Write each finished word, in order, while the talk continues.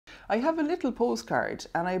I have a little postcard,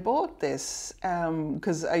 and I bought this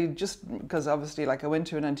because obviously, like, I went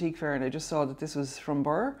to an antique fair and I just saw that this was from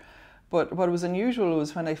Birr. But what was unusual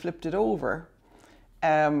was when I flipped it over.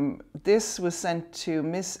 This was sent to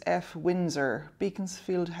Miss F. Windsor,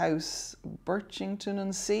 Beaconsfield House,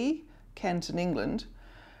 Birchington-on-Sea, Kent in England.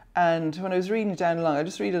 And when I was reading it down along, I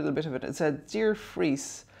just read a little bit of it. It said, "Dear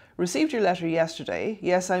Fries, received your letter yesterday.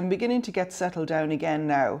 Yes, I'm beginning to get settled down again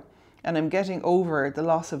now, and I'm getting over the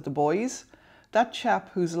loss of the boys. That chap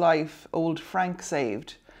whose life old Frank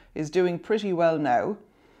saved is doing pretty well now.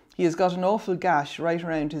 He has got an awful gash right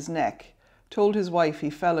around his neck. Told his wife he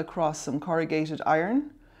fell across some corrugated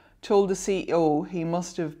iron. Told the CEO he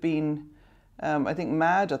must have been, I think,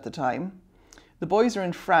 mad at the time. The boys are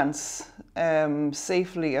in France,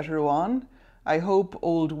 safely at Rouen. I hope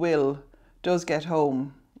old Will does get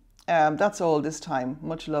home. That's all this time.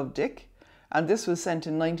 Much love, Dick." And this was sent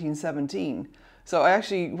in 1917. So I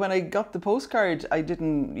actually, when I got the postcard, I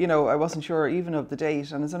didn't, I wasn't sure even of the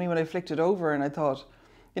date. And it's only when I flicked it over and I thought,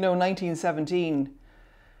 1917,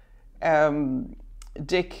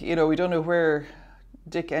 Dick, we don't know where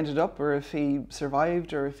Dick ended up, or if he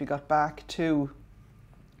survived, or if he got back to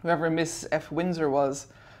whoever Miss F. Windsor was,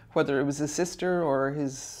 whether it was his sister or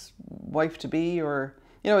his wife-to-be, or,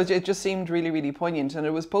 it just seemed really, really poignant. And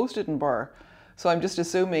it was posted in Birr. So I'm just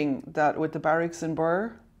assuming that with the barracks in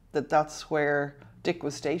Birr, that's where Dick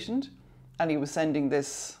was stationed, and he was sending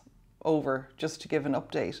this over just to give an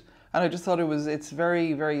update. And I just thought it's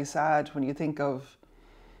very, very sad when you think of,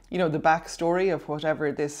 the backstory of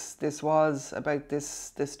whatever this was about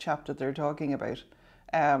this chap that they're talking about,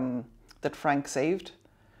 that Frank saved.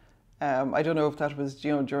 I don't know if that was,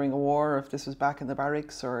 during a war, or if this was back in the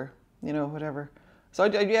barracks, or, whatever. So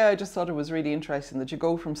I just thought it was really interesting that you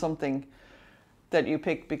go from something that you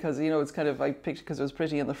picked because, it's kind of, I picked because it was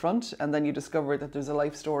pretty in the front, and then you discover that there's a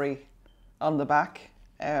life story on the back,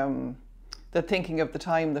 that thinking of the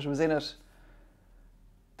time that was in it,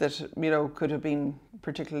 that, could have been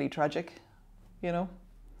particularly tragic,